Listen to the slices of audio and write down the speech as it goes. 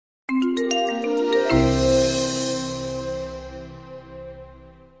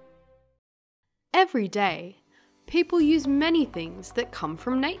Every day, people use many things that come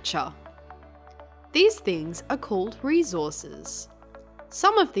from nature. These things are called resources.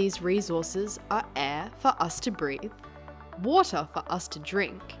 Some of these resources are air for us to breathe, water for us to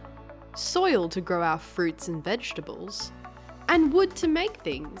drink, soil to grow our fruits and vegetables, and wood to make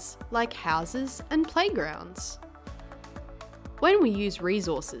things like houses and playgrounds. When we use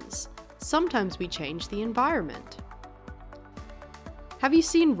resources, sometimes we change the environment. Have you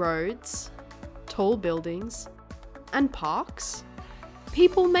seen roads, tall buildings, and parks?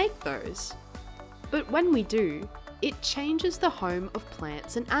 People make those. But when we do, it changes the home of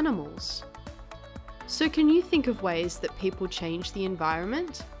plants and animals. So can you think of ways that people change the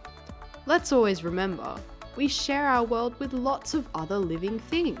environment? Let's always remember, we share our world with lots of other living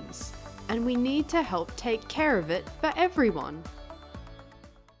things, and we need to help take care of it for everyone.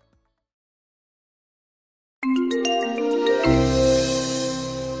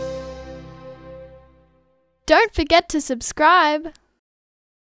 Don't forget to subscribe.